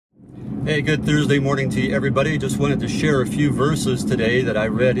Hey, good Thursday morning to you, everybody. Just wanted to share a few verses today that I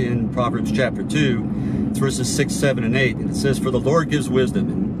read in Proverbs chapter 2. It's verses 6, 7, and 8. And it says, "For the Lord gives wisdom,"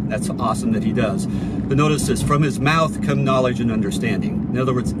 and that's awesome that he does. But notice this, "From his mouth come knowledge and understanding." In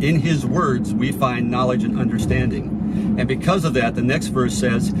other words, in his words, we find knowledge and understanding. And because of that, the next verse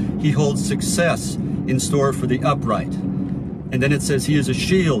says, "He holds success in store for the upright." And then it says, "He is a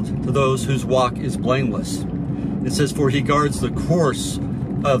shield to those whose walk is blameless." It says, "For he guards the course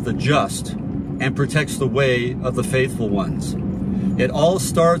of the just and protects the way of the faithful ones." It all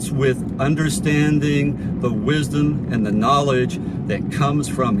starts with understanding the wisdom and the knowledge that comes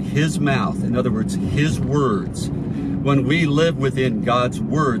from his mouth. In other words, his words. When we live within God's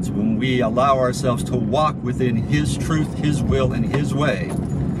words, when we allow ourselves to walk within his truth, his will, and his way,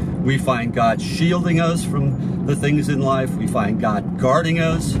 we find God shielding us from the things in life. We find God guarding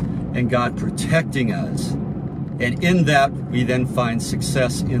us and God protecting us. And in that, we then find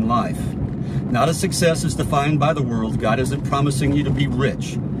success in life. Not a success is defined by the world. God isn't promising you to be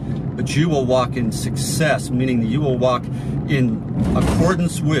rich, but you will walk in success, meaning that you will walk in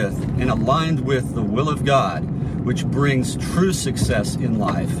accordance with and aligned with the will of God, which brings true success in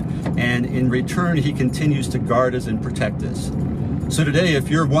life. And in return, he continues to guard us and protect us. So today, if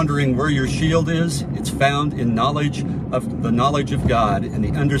you're wondering where your shield is, it's found in the knowledge of God and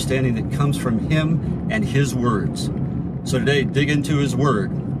the understanding that comes from him and his words. So today, dig into his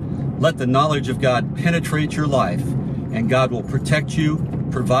word. Let the knowledge of God penetrate your life, and God will protect you,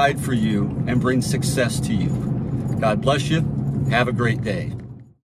 provide for you, and bring success to you. God bless you. Have a great day.